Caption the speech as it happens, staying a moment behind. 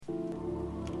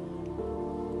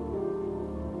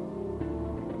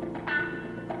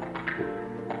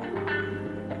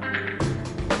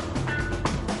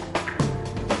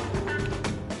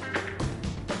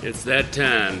It's that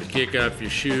time to kick off your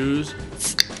shoes,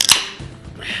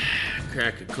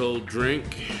 crack a cold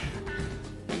drink,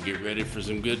 and get ready for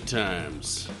some good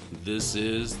times. This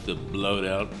is the Blowed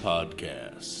Out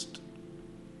Podcast.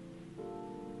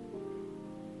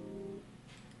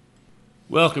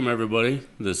 Welcome, everybody.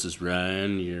 This is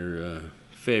Ryan, your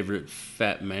favorite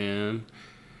fat man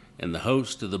and the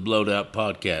host of the Blowed Out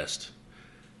Podcast.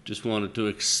 Just wanted to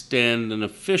extend an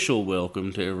official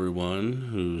welcome to everyone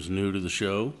who's new to the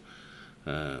show.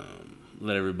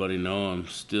 Let everybody know I'm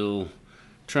still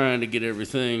trying to get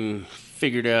everything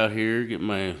figured out here, get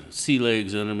my sea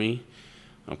legs under me.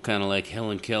 I'm kind of like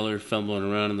Helen Keller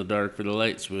fumbling around in the dark for the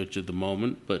light switch at the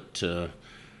moment, but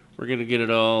we're going to get it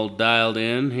all dialed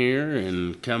in here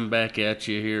and come back at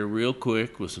you here real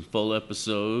quick with some full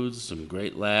episodes, some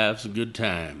great laughs, and good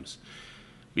times.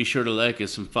 Be sure to like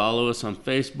us and follow us on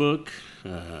Facebook,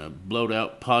 Blowed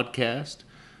Out Podcast.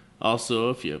 Also,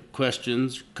 if you have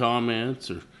questions, comments,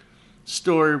 or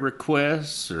story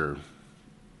requests, or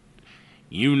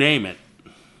you name it,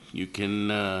 you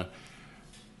can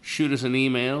shoot us an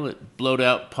email at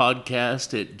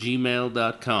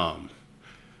blowedoutpodcast@gmail.com.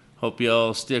 Hope you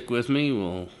all stick with me.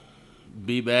 We'll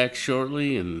be back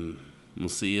shortly, and we'll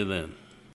see you then.